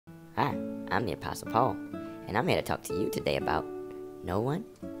I'm the Apostle Paul, and I'm here to talk to you today about no one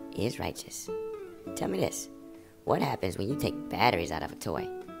is righteous. Tell me this, what happens when you take batteries out of a toy?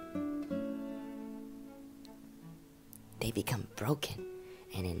 They become broken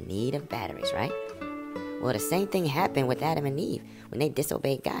and in need of batteries, right? Well, the same thing happened with Adam and Eve when they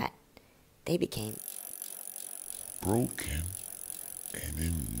disobeyed God. They became broken and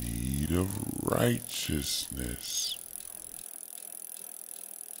in need of righteousness.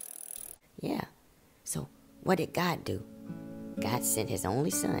 Yeah. So what did God do? God sent his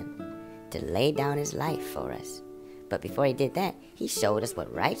only son to lay down his life for us. But before he did that, he showed us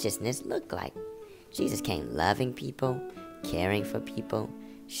what righteousness looked like. Jesus came loving people, caring for people,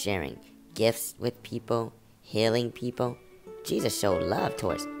 sharing gifts with people, healing people. Jesus showed love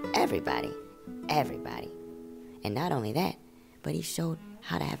towards everybody. Everybody. And not only that, but he showed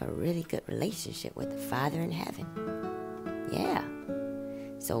how to have a really good relationship with the Father in heaven. Yeah.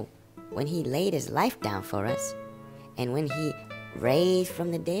 So when he laid his life down for us, and when he raised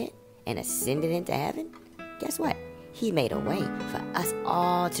from the dead and ascended into heaven, guess what? He made a way for us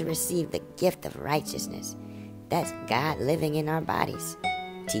all to receive the gift of righteousness. That's God living in our bodies,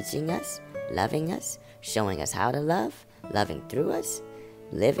 teaching us, loving us, showing us how to love, loving through us,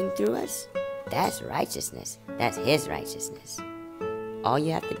 living through us. That's righteousness. That's his righteousness. All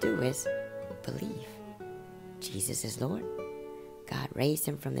you have to do is believe. Jesus is Lord. God raised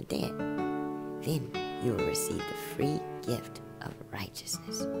him from the dead. Then you will receive the free gift of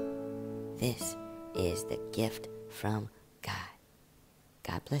righteousness. This is the gift from God.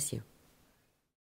 God bless you.